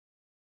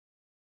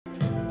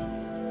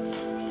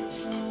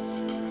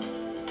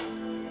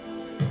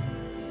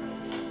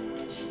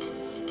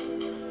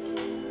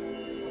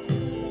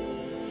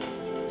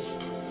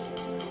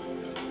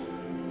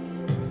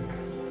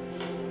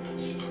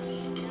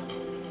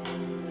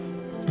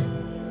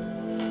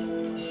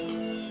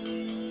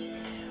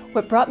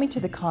What brought me to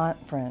the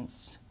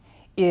conference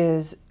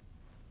is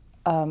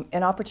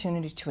an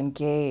opportunity to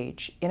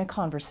engage in a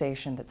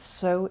conversation that's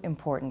so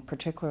important,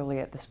 particularly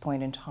at this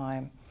point in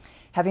time.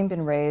 Having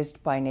been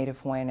raised by Native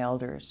Hawaiian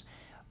elders,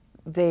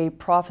 they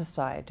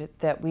prophesied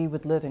that we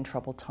would live in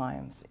troubled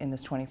times in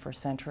this 21st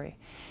century.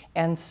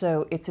 And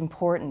so it's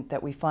important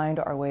that we find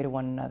our way to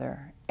one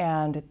another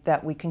and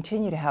that we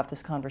continue to have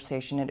this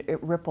conversation and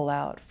it ripple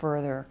out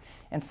further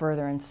and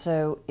further. And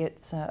so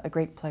it's a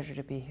great pleasure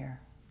to be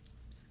here.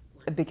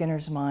 A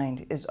beginner's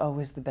mind is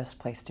always the best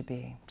place to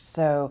be.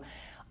 So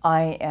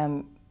I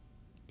am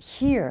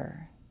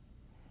here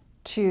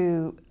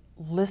to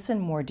listen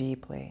more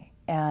deeply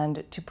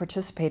and to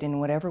participate in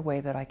whatever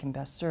way that I can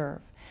best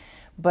serve.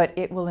 But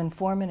it will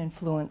inform and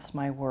influence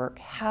my work,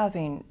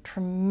 having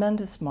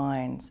tremendous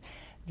minds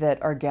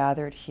that are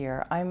gathered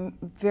here. I'm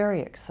very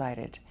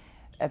excited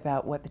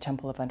about what the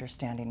Temple of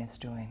Understanding is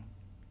doing.